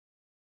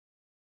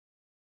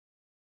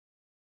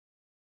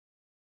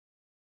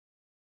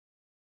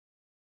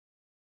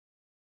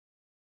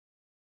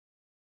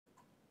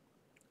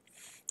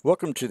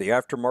Welcome to the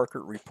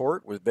Aftermarket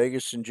Report with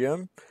Vegas and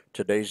Jim.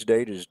 Today's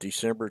date is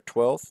December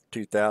 12th,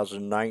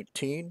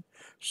 2019,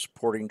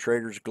 supporting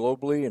traders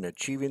globally and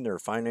achieving their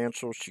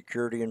financial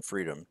security and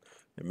freedom.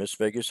 And Miss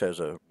Vegas has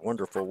a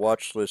wonderful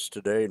watch list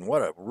today, and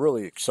what a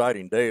really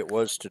exciting day it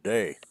was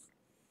today.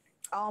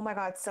 Oh my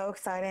God, so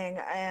exciting.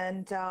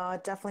 And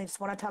definitely just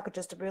want to talk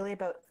just really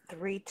about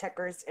three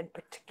tickers in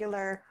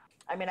particular.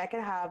 I mean, I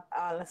could have,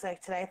 let's say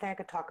today, I think I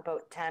could talk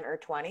about 10 or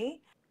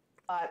 20,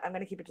 but I'm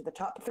going to keep it to the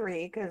top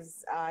three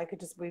because I could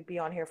just we'd be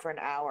on here for an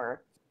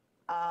hour.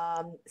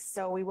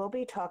 So we will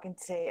be talking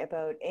today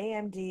about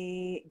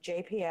AMD,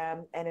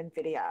 JPM, and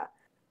NVDA.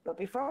 But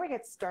before we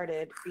get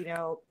started,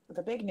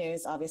 the big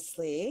news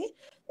obviously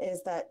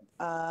is that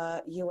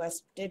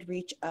US did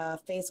reach a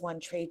phase one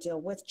trade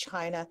deal with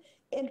China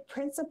in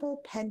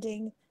principle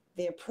pending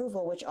the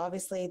approval, which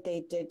obviously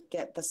they did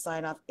get the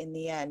sign off in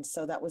the end.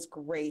 So that was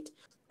great.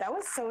 That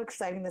was so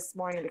exciting this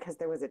morning because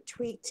there was a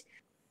tweet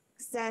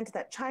sent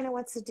that China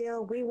wants a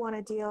deal, we want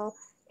a deal.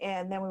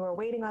 And then we were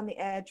waiting on the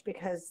edge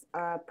because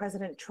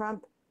President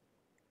Trump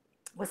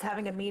was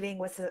having a meeting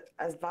with his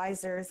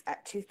advisors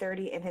at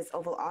 2:30 in his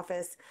Oval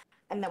Office.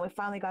 And then we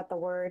finally got the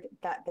word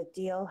that the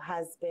deal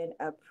has been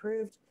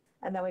approved.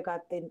 And then we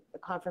got the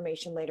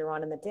confirmation later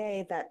on in the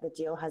day that the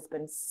deal has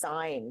been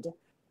signed.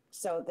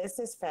 So this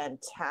is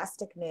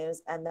fantastic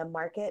news. And the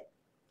market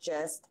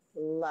just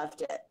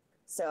loved it.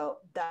 So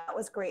that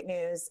was great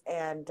news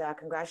and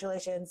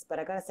congratulations. But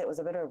I got to say, it was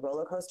a bit of a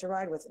roller coaster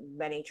ride with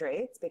many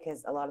trades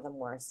because a lot of them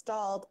were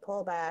stalled,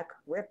 pullback,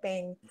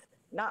 ripping,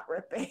 not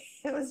ripping.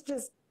 It was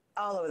just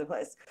all over the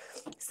place.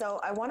 So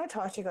I want to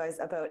talk to you guys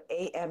about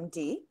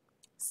AMD.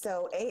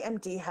 So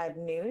AMD had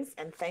news,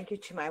 and thank you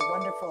to my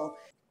wonderful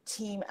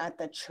team at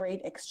the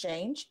Trade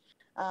Exchange.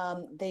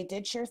 They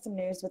did share some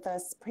news with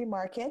us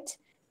pre-market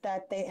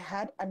that they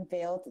had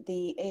unveiled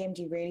the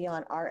AMD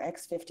Radeon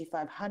RX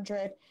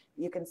 5500.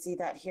 You can see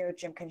that here.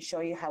 Jim can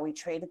show you how we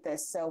traded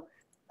this. So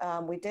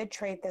we did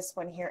trade this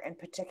one here in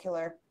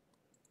particular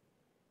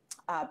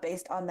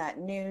based on that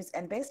news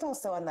and based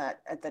also on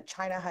the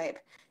China hype.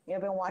 I've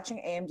been watching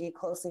AMD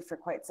closely for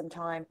quite some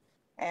time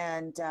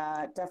and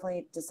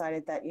definitely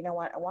decided that, you know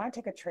what, I want to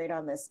take a trade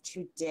on this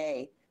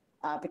today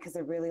because I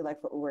really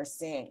like what we were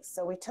seeing.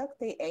 So we took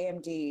the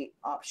AMD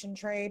option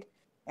trade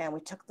and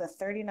we took the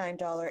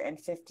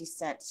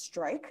 $39.50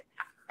 strike,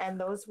 and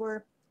those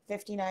were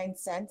 59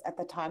 cents at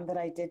the time that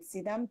I did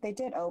see them. They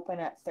did open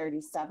at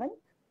 37,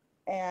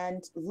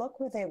 and look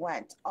where they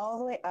went, all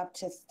the way up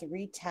to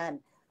 310.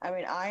 I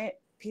mean,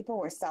 people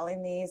were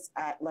selling these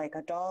at like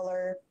a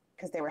dollar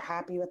because they were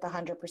happy with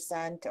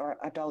 100% or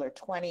a dollar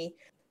 20.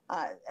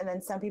 And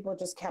then some people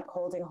just kept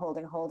holding,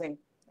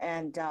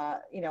 and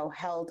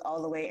held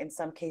all the way in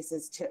some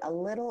cases to a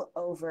little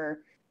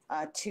over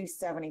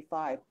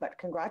 275. But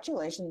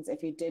congratulations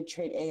if you did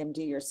trade AMD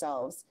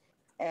yourselves,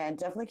 and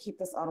definitely keep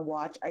this on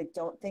watch. I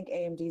don't think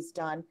AMD's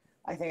done.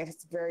 I think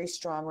it's very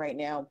strong right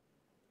now,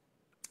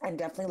 and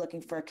definitely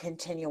looking for a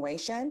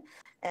continuation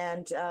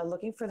and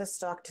looking for the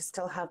stock to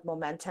still have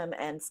momentum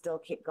and still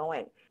keep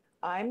going.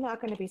 I'm not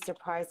going to be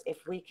surprised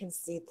if we can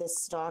see this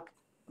stock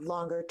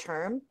longer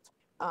term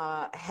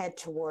head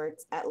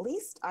towards at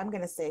least, I'm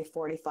going to say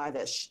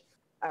 45-ish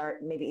or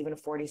maybe even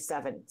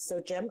 47. So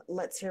Jim,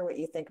 let's hear what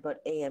you think about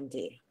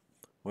AMD.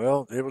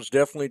 Well, it was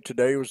definitely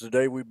today was the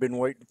day we've been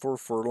waiting for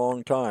a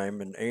long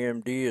time, and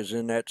AMD is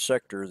in that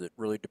sector that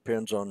really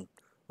depends on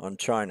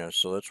China,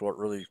 so that's what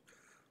really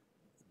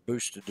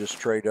boosted this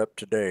trade up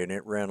today, and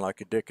it ran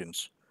like a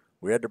Dickens.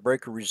 We had to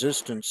break a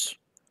resistance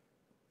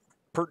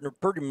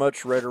pretty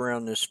much right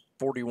around this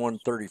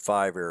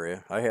 41.35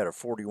 area. I had a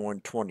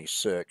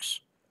 41.26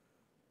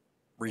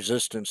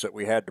 resistance that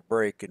we had to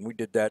break, and we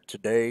did that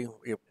today.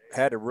 It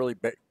had a really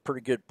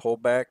pretty good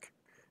pullback.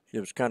 It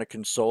was kind of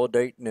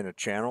consolidating in a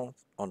channel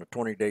on a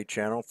 20-day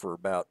channel for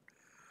about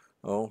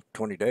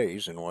 20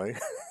 days in a way.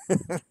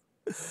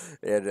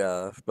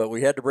 And but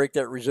we had to break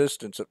that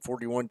resistance at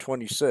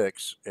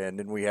 41.26, and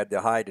then we had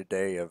the high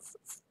today of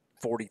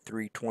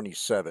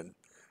 43.27,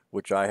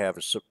 which I have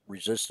a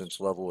resistance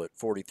level at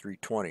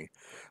 43.20.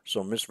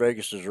 So Miss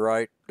Vegas is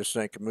right. This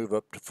thing can move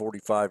up to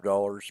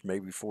 $45,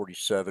 maybe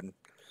 47.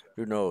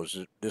 Who knows?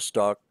 This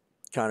stock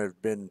kind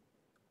of been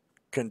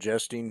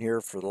congesting here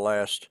for the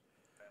last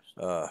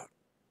uh,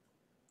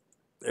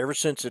 ever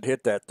since it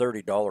hit that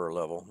 $30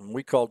 level. And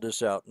we called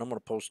this out, and I'm going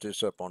to post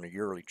this up on a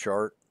yearly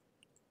chart.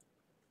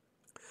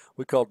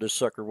 We called this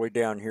sucker way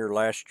down here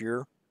last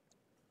year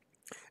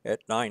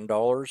at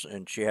 $9,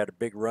 and she had a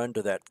big run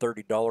to that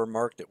 $30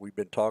 mark that we've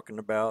been talking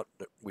about,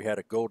 that we had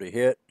a goal to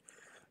hit,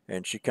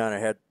 and she kind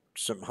of had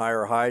some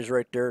higher highs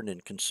right there and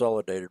then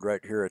consolidated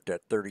right here at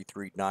that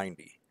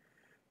 33.90.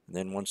 And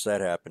then once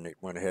that happened, it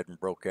went ahead and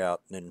broke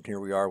out. And then here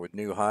we are with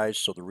new highs.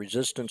 So the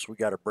resistance we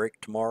got to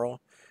break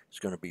tomorrow is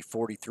going to be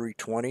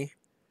 43.20.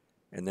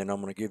 And then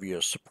I'm going to give you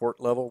a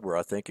support level where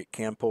I think it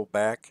can pull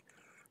back.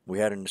 We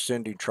had an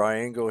ascending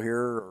triangle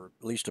here, or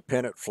at least a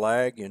pennant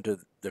flag into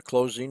the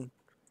closing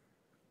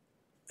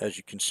as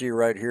you can see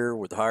right here,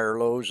 with higher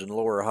lows and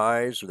lower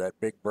highs with that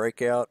big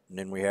breakout, and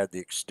then we had the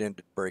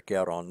extended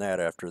breakout on that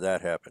after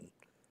that happened.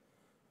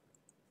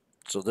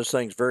 So this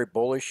thing's very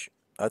bullish.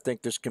 I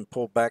think this can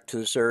pull back to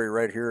this area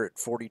right here at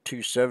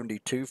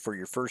 42.72 for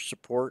your first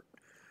support.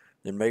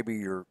 Then maybe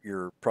your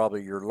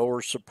probably your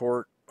lower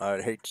support.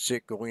 I'd hate to see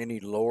it go any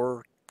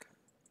lower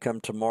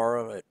come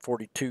tomorrow at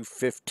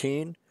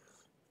 42.15,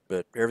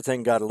 but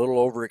everything got a little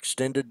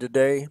overextended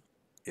today.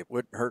 It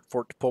wouldn't hurt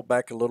for it to pull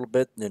back a little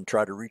bit and then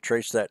try to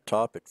retrace that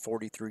top at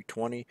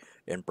 43.20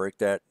 and break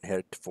that and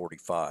head to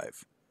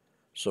 45.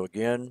 So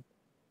again,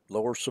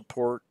 lower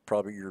support,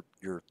 probably your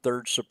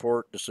third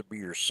support. This would be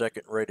your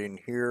second right in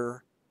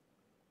here.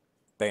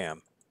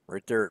 Bam.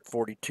 Right there at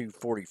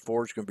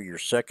 42.44 is going to be your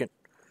second.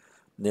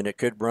 And then it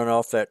could run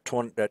off that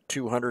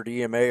 200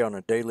 EMA on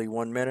a daily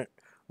 1 minute,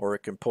 or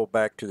it can pull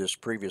back to this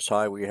previous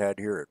high we had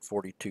here at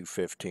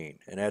 42.15.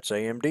 And that's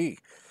AMD.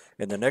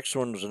 And the next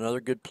one was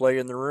another good play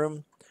in the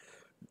room.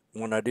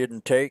 One I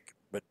didn't take,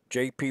 but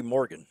JP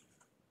Morgan.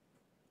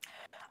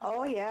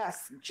 Oh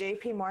yes,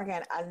 JP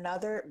Morgan,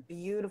 another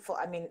beautiful.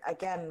 I mean,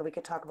 again, we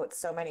could talk about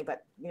so many,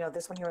 but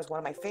this one here was one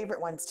of my favorite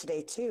ones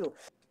today too.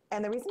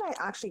 And the reason I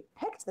actually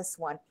picked this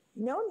one,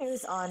 no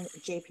news on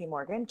JP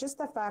Morgan, just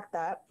the fact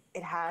that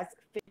it has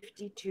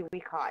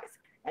 52-week highs.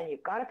 And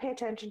you've got to pay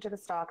attention to the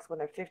stocks when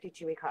they're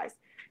 52-week highs.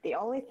 The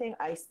only thing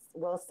I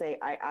will say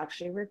I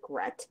actually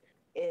regret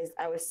is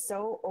I was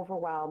so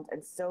overwhelmed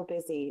and so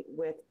busy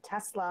with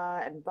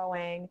Tesla and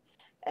Boeing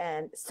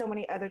and so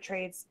many other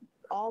trades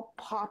all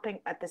popping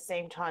at the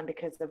same time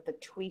because of the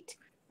tweet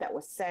that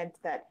was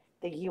sent that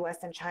the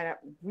US and China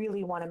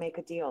really want to make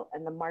a deal.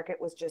 And the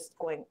market was just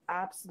going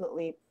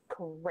absolutely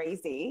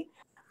crazy.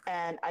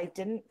 And I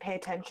didn't pay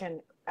attention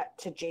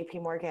to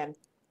JP Morgan.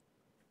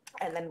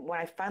 And then when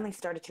I finally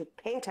started to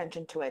pay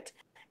attention to it,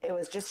 it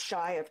was just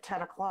shy of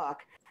 10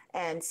 o'clock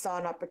and saw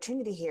an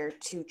opportunity here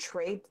to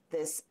trade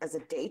this as a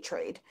day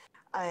trade.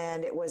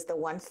 And it was the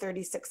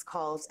 136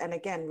 calls. And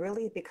again,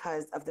 really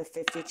because of the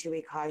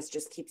 52-week highs,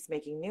 just keeps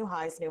making new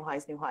highs, new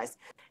highs, new highs.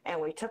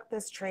 And we took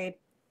this trade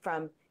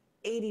from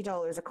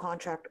 $80 a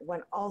contract,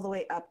 went all the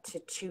way up to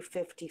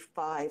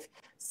 $255.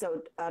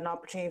 So an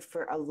opportunity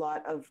for a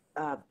lot of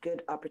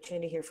good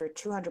opportunity here for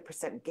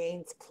 200%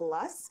 gains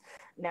plus.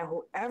 Now,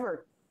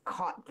 whoever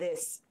caught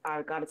this,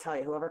 I got to tell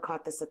you, whoever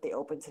caught this at the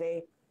open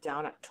today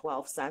down at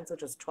 12 cents,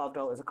 which was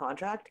 $12 a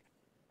contract,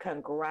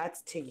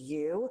 congrats to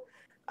you.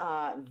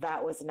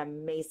 That was an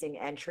amazing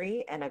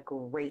entry and a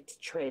great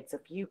trade. So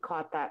if you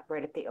caught that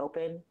right at the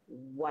open,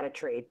 what a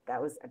trade.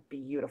 That was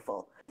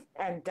beautiful.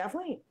 And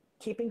definitely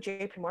keeping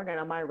JP Morgan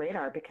on my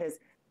radar because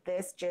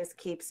this just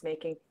keeps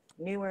making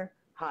newer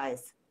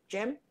highs.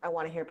 Jim, I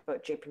want to hear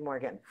about JP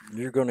Morgan.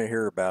 You're going to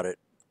hear about it.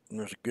 And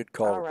there's a good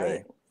call All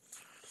today.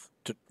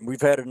 right.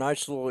 We've had a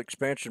nice little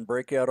expansion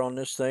breakout on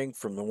this thing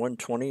from the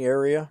 120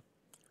 area.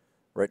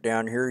 Right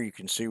down here, you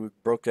can see we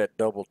broke that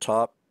double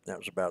top. That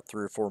was about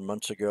 3 or 4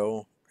 months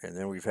ago. And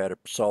then we've had a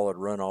solid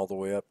run all the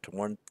way up to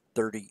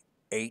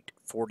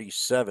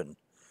 138.47.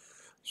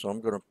 So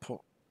I'm going to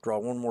draw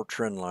one more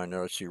trend line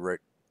that I see right.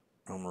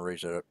 I'm going to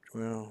raise that up.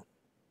 Well,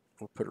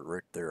 we'll put it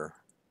right there.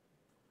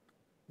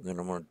 And then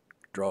I'm going to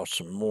draw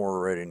some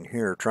more right in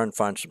here. Try and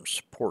find some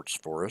supports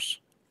for us,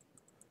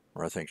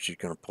 where I think she's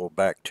going to pull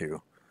back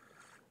to.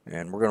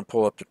 And we're going to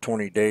pull up the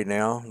 20-day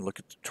now. Look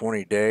at the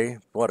 20-day.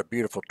 What a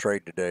beautiful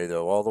trade today,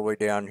 though. All the way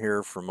down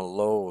here from a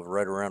low of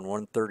right around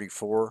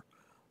 134,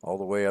 all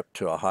the way up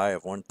to a high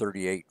of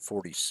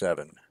 138.47.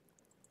 I'm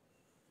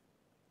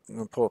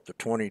going to pull up the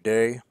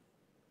 20-day,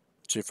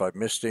 see if I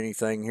missed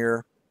anything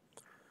here.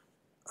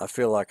 I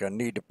feel like I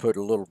need to put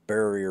a little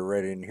barrier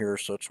right in here,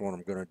 so that's what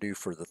I'm going to do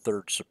for the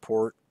third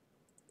support.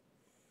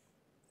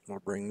 We'll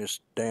bring this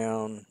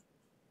down.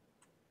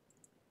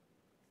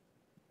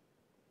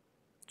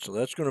 So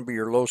that's going to be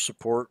your low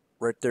support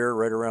right there,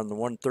 right around the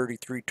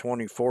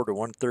 133.24 to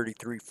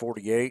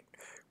 133.48,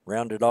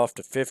 rounded off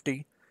to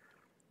 50.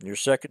 And your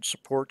second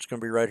support is going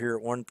to be right here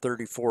at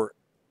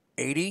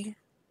 134.80.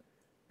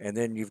 And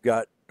then you've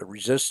got the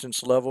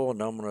resistance level,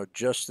 and I'm going to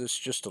adjust this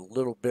just a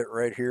little bit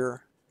right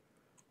here.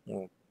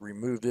 We'll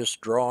remove this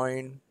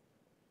drawing,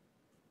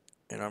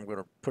 and I'm going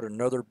to put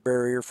another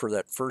barrier for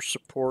that first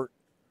support.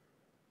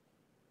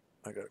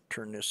 I got to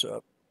turn this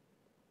up.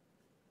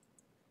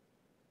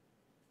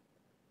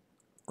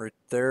 Right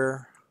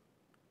there.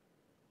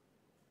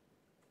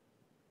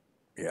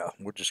 Yeah,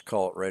 we'll just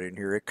call it right in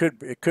here. It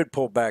could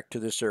pull back to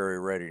this area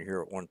right in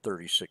here at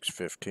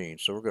 136.15.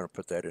 So we're going to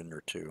put that in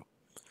there too.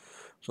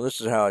 So this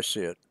is how I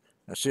see it.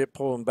 I see it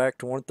pulling back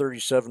to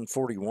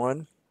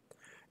 137.41.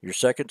 Your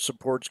second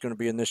support is going to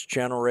be in this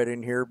channel right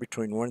in here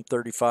between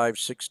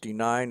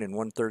 135.69 and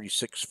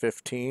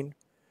 136.15.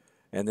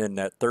 And then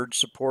that third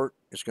support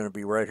is going to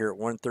be right here at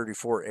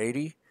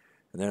 134.80.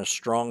 And then a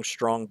strong,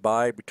 strong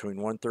buy between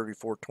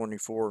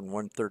 134.24 and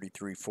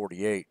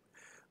 133.48.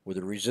 With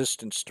a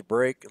resistance to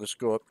break, let's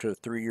go up to a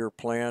 3-year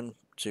plan.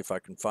 See if I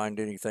can find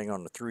anything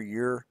on the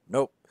 3-year.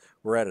 Nope.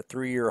 We're at a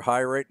 3-year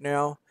high right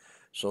now.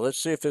 So let's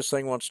see if this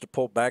thing wants to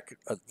pull back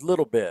a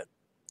little bit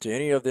to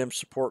any of them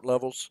support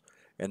levels.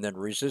 And then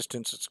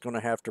resistance it's going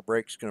to have to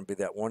break is going to be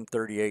that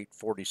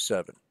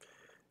 138.47.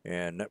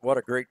 And what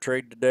a great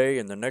trade today.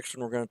 And the next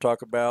one we're going to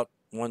talk about,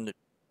 one that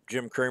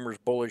Jim Cramer's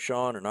bullish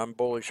on, and I'm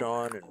bullish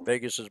on, and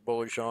Vegas is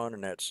bullish on,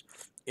 and that's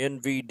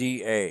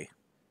NVDA.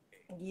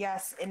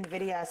 Yes,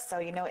 NVIDIA. So,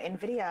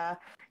 NVIDIA,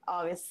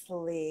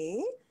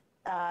 obviously,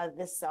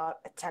 this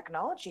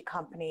technology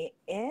company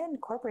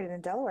incorporated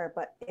in Delaware,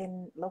 but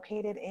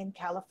located in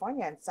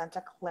California in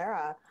Santa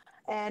Clara.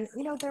 And,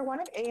 they're one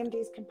of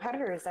AMD's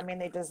competitors. I mean,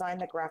 they design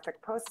the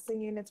graphic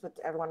processing units, what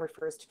everyone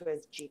refers to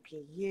as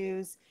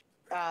GPUs.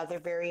 They're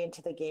very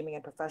into the gaming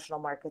and professional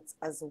markets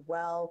as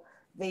well.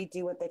 They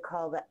do what they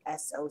call the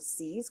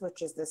SoCs,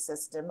 which is the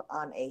system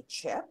on a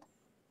chip,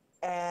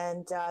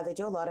 and they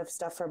do a lot of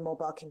stuff for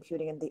mobile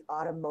computing in the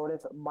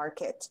automotive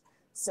market.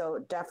 So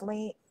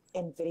definitely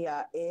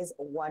NVIDIA is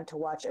one to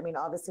watch. I mean,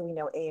 obviously we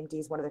know AMD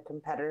is one of the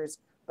competitors,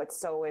 but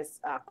so is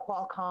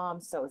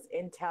Qualcomm, so is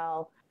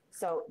Intel.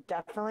 So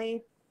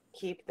definitely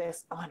keep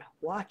this on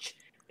watch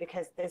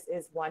because this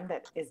is one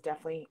that is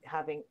definitely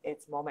having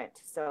its moment.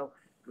 So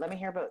let me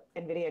hear about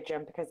NVIDIA,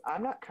 Jim, because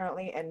I'm not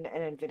currently in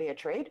an NVIDIA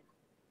trade,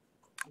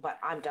 but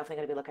I'm definitely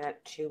going to be looking at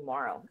it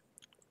tomorrow.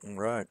 All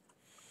right.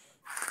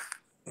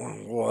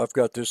 Well, I've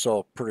got this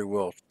all pretty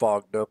well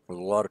fogged up with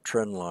a lot of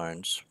trend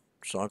lines.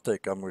 So I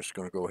think I'm just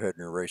going to go ahead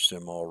and erase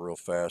them all real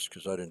fast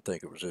because I didn't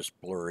think it was this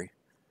blurry.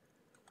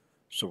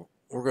 So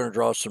we're going to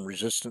draw some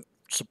resistant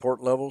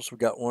support levels. We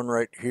got one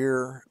right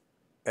here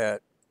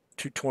at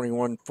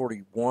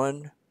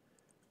 221.41.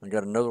 I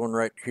got another one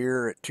right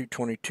here at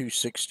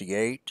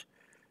 222.68.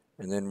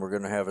 And then we're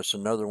going to have us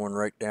another one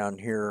right down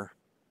here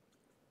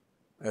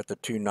at the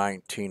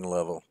 219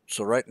 level.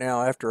 So right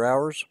now, after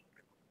hours,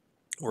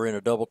 we're in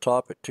a double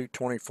top at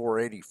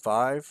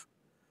 224.85.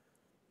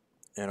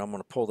 And I'm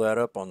going to pull that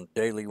up on the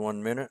daily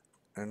 1 minute.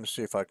 And let's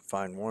see if I can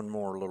find one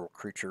more little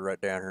creature right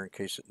down here in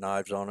case it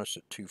knives on us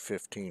at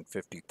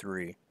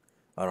 215.53.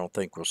 I don't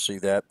think we'll see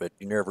that, but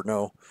you never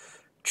know.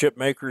 Chip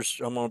makers,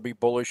 I'm going to be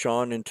bullish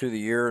on into the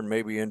year and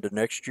maybe into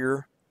next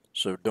year.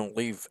 So don't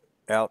leave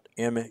out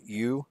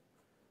MU.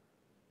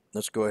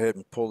 Let's go ahead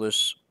and pull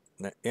this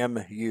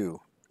MU.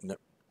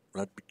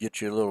 That'll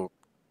get you a little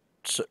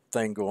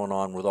thing going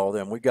on with all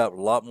them. We got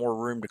a lot more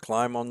room to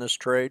climb on this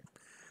trade.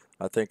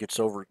 I think it's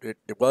over. It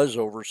was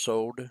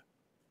oversold.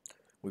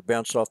 We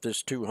bounced off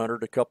this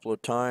 200 a couple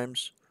of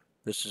times.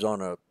 This is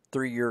on a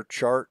 3-year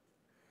chart.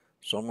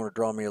 So I'm going to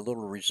draw me a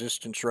little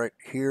resistance right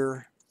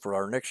here for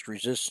our next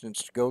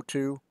resistance to go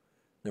to.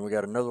 Then we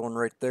got another one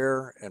right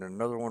there and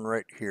another one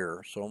right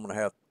here. So I'm going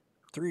to have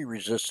 3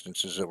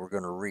 resistances that we're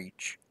going to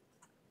reach.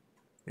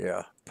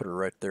 Yeah, put her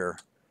right there.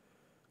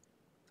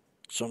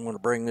 So I'm going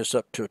to bring this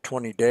up to a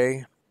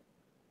 20-day.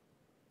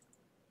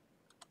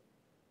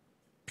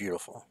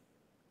 Beautiful.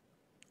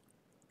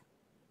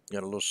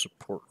 Got a little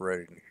support right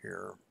in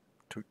here.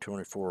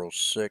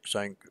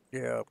 224.06.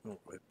 Yeah,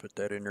 put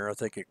that in there. I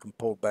think it can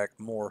pull back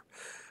more.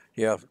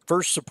 Yeah,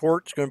 first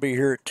support is going to be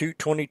here at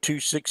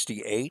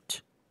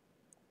 222.68.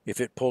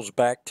 If it pulls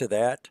back to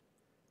that,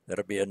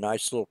 that'll be a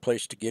nice little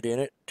place to get in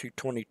it.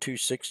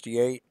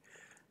 222.68.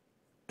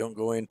 Don't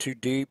go in too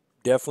deep.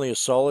 Definitely a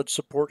solid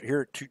support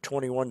here at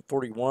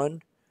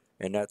 221.41.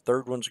 And that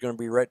third one's going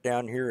to be right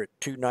down here at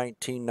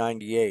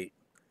 219.98.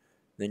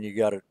 Then you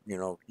got to,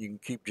 you can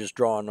keep just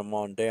drawing them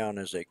on down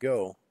as they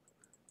go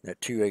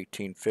at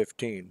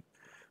 218.15.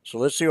 So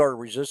let's see our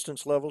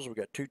resistance levels. We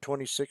got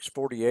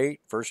 226.48.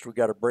 First, we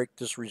got to break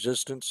this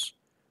resistance.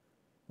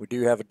 We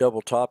do have a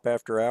double top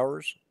after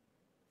hours.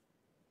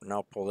 And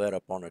I'll pull that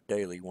up on a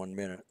daily 1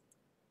 minute.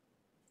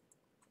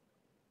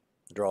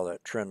 Draw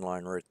that trend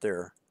line right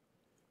there.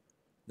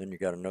 Then you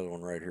got another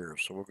one right here.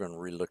 So we're going to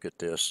relook at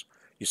this.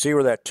 You see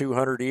where that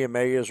 200 EMA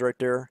is right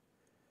there?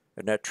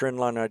 And that trend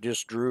line I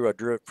just drew, I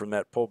drew it from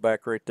that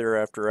pullback right there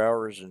after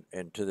hours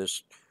and to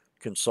this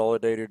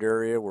consolidated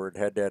area where it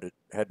had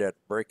that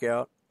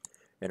breakout,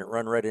 and it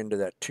run right into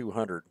that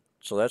 200.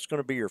 So that's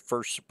going to be your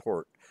first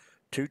support,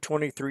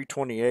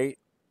 223.28.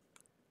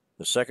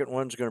 The second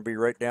one's going to be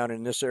right down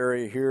in this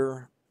area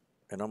here,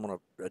 and I'm going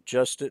to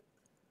adjust it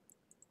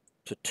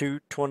to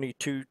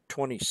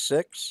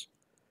 222.26.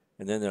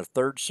 And then the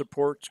third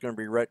support is going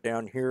to be right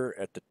down here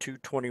at the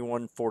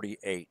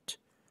 221.48.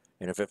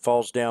 And if it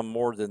falls down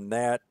more than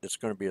that, it's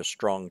going to be a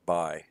strong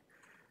buy.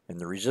 And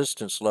the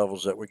resistance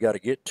levels that we got to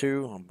get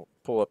to, I'm going to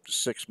pull up the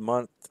 6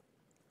 month,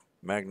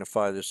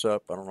 magnify this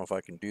up. I don't know if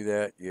I can do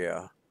that.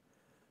 Yeah.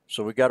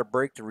 So we got to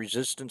break the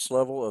resistance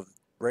level of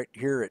right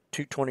here at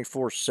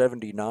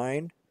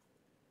 224.79.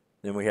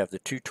 Then we have the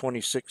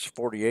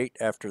 226.48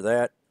 after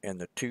that and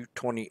the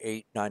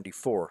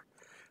 228.94.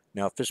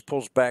 Now if this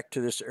pulls back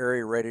to this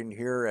area right in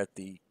here at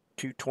the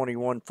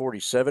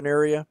 221.47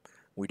 area,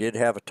 we did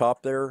have a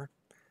top there,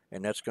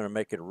 and that's going to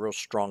make it a real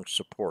strong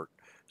support.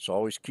 So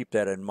always keep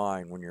that in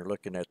mind when you're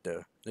looking at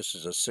this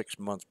is a 6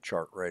 month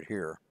chart right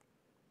here.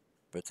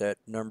 But that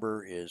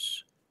number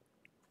is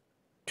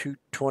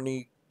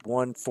 221.41,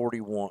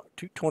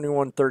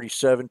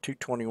 221.37,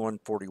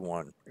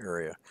 221.41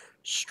 area.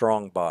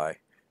 Strong buy.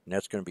 And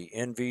that's going to be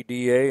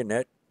NVDA, and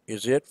that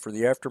is it for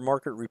the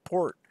aftermarket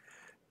report.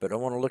 But I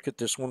want to look at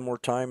this one more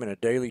time in a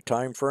daily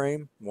time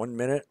frame, 1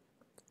 minute.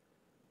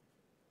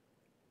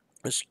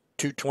 This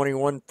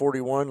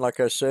 221.41, like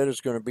I said, is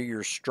going to be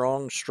your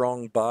strong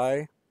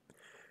buy.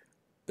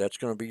 That's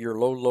going to be your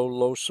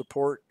low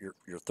support.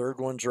 Your third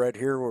one's right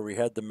here where we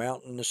had the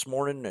mountain this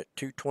morning at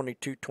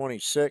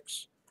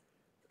 222.26,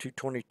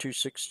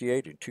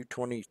 222.68, and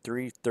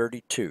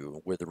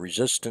 223.32 with a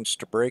resistance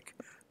to break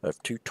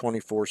of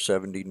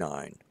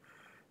 224.79.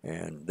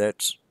 And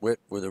that's with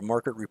a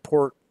market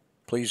report.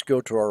 Please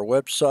go to our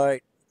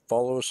website,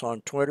 follow us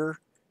on Twitter.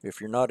 If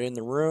you're not in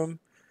the room,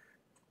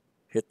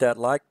 hit that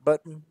like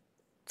button,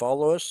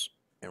 follow us,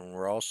 and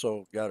we're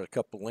also got a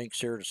couple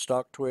links here to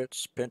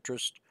StockTwits,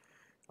 Pinterest,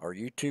 our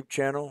YouTube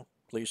channel.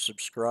 Please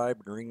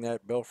subscribe and ring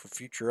that bell for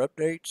future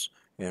updates.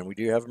 And we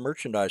do have a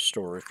merchandise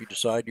store if you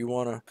decide you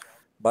want to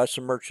buy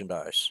some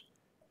merchandise.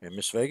 And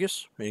Miss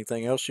Vegas,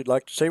 anything else you'd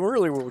like to say?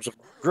 Really, it was a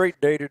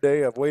great day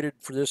today. I've waited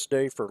for this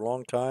day for a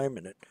long time,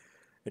 and it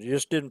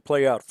just didn't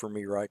play out for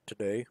me right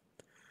today.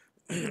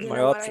 You My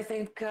know what? I option.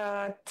 think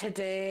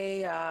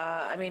today,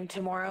 I mean,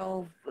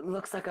 tomorrow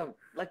looks like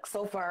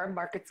so far,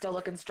 market's still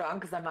looking strong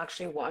because I'm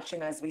actually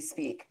watching as we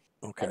speak.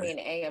 I Okay. mean,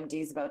 AMD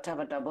is about to have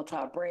a double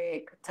top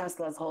break.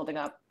 Tesla's holding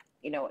up,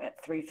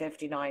 at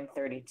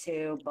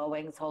 359.32.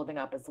 Boeing's holding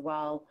up as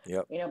well.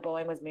 Yep.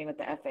 Boeing was meeting with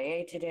the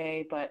FAA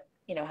today, but,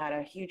 had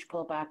a huge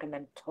pullback and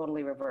then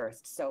totally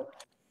reversed. So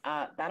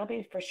that'll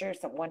be for sure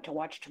someone to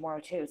watch tomorrow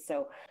too.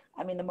 So,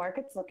 I mean, the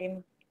market's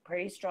looking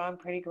pretty strong,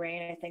 pretty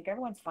green. I think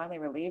everyone's finally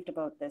relieved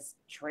about this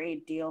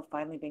trade deal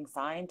finally being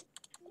signed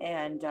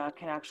and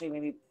can actually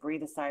maybe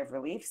breathe a sigh of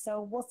relief.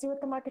 So we'll see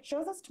what the market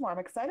shows us tomorrow. I'm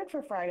excited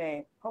for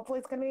Friday. Hopefully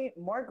it's going to be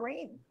more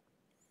green.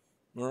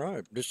 All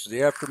right. This is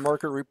the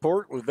aftermarket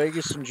report with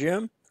Vegas and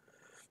Jim.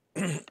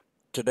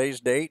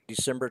 Today's date,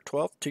 December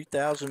 12th,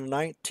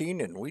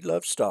 2019, and we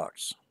love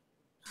stocks.